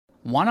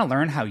Want to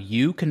learn how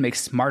you can make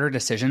smarter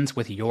decisions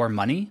with your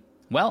money?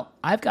 Well,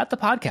 I've got the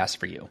podcast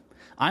for you.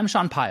 I'm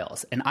Sean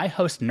Piles, and I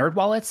host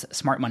NerdWallet's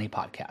Smart Money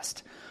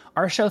Podcast.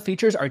 Our show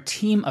features our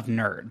team of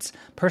nerds,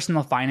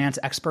 personal finance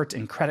experts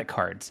in credit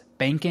cards,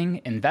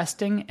 banking,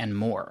 investing, and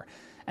more.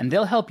 And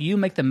they'll help you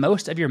make the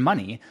most of your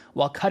money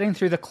while cutting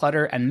through the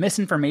clutter and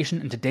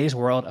misinformation in today's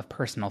world of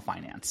personal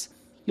finance.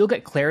 You'll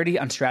get clarity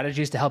on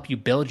strategies to help you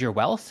build your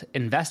wealth,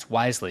 invest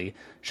wisely,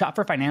 shop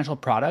for financial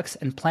products,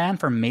 and plan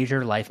for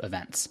major life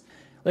events.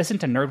 Listen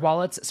to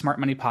NerdWallet's Smart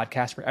Money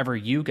Podcast wherever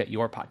you get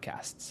your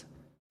podcasts.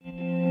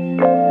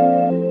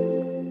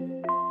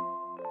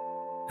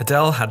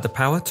 Adele had the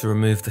power to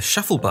remove the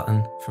shuffle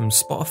button from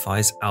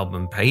Spotify's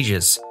album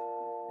pages.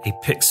 A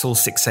Pixel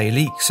 6a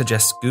leak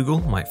suggests Google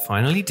might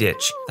finally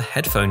ditch the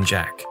headphone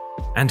jack.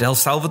 And El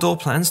Salvador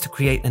plans to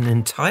create an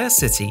entire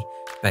city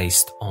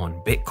based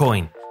on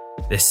Bitcoin.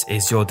 This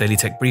is your Daily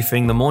Tech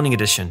Briefing, the morning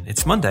edition.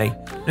 It's Monday,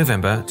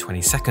 November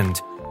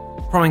 22nd.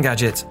 From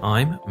Engadget,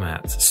 I'm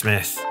Matt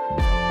Smith.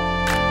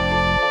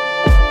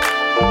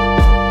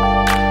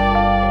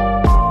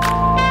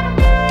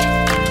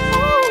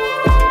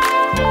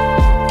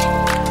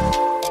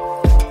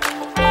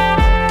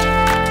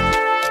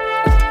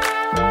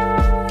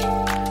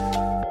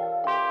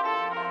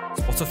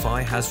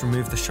 Spotify has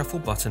removed the shuffle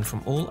button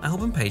from all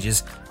album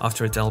pages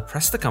after Adele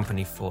pressed the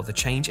company for the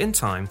change in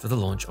time for the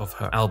launch of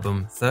her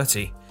album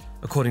 30.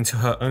 According to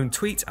her own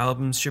tweet,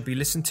 albums should be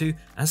listened to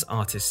as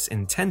artists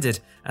intended,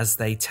 as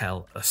they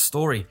tell a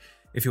story.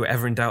 If you're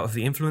ever in doubt of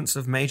the influence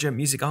of major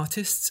music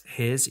artists,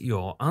 here's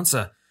your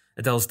answer.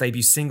 Adele's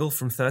debut single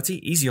from 30,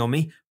 Easy On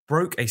Me,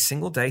 broke a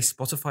single-day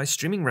Spotify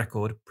streaming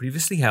record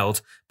previously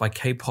held by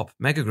K-pop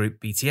megagroup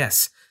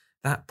BTS.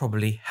 That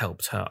probably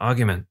helped her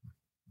argument.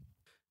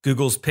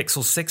 Google's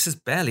Pixel 6 is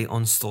barely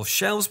on store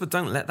shelves, but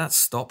don't let that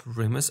stop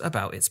rumours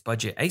about its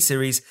budget A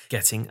series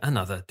getting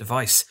another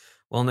device.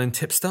 Well-known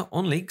tipster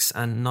OnLeaks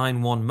and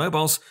 91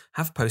 Mobiles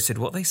have posted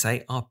what they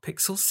say are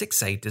Pixel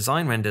 6a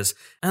design renders,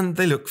 and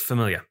they look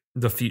familiar.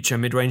 The future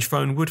mid-range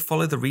phone would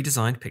follow the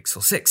redesigned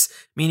Pixel 6,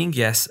 meaning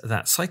yes,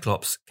 that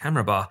Cyclops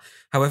camera bar.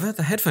 However,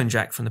 the headphone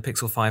jack from the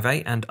Pixel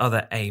 5a and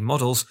other A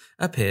models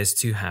appears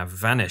to have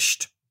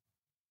vanished.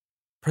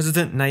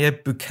 President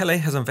Nayib Bukele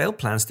has unveiled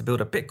plans to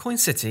build a Bitcoin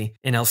city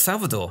in El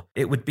Salvador.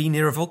 It would be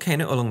near a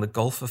volcano along the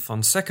Gulf of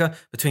Fonseca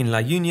between La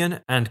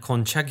Union and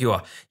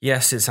Conchagua.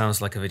 Yes, it sounds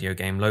like a video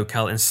game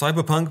locale in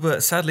Cyberpunk,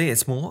 but sadly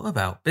it's more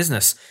about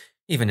business,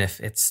 even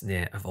if it's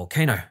near a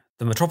volcano.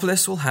 The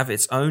metropolis will have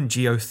its own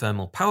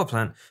geothermal power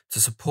plant to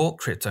support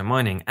crypto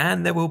mining,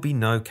 and there will be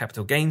no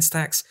capital gains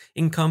tax,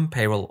 income,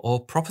 payroll,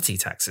 or property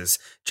taxes,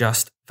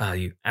 just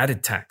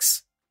value-added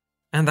tax.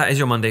 And that is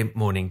your Monday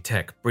morning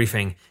tech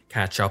briefing.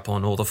 Catch up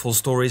on all the full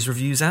stories,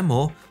 reviews, and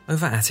more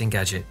over at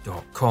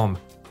Engadget.com.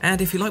 And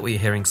if you like what you're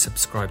hearing,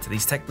 subscribe to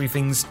these tech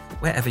briefings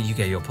wherever you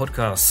get your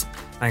podcasts.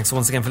 Thanks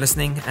once again for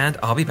listening, and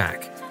I'll be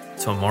back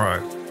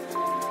tomorrow.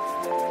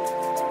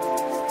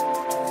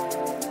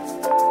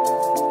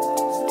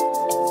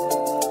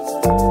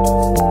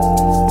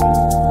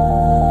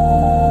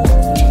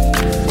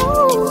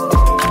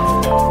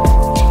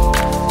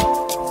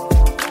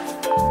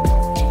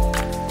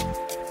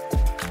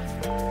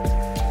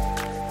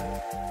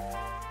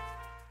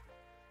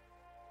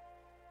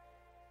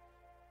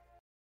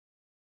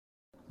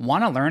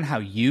 Want to learn how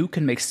you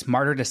can make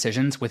smarter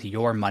decisions with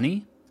your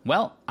money?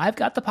 Well, I've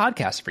got the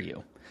podcast for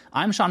you.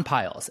 I'm Sean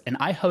Piles, and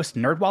I host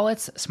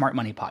NerdWallet's Smart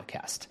Money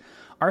Podcast.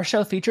 Our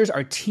show features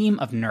our team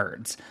of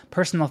nerds,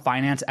 personal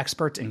finance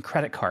experts in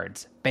credit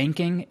cards,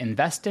 banking,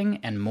 investing,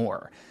 and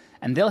more.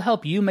 And they'll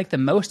help you make the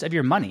most of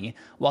your money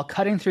while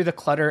cutting through the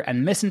clutter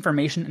and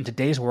misinformation in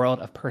today's world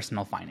of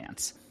personal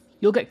finance.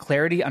 You'll get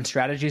clarity on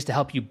strategies to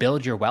help you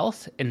build your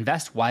wealth,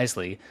 invest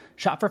wisely,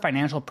 shop for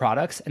financial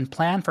products, and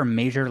plan for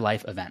major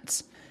life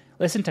events.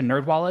 Listen to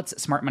NerdWallet's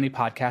Smart Money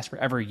Podcast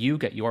wherever you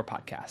get your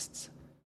podcasts.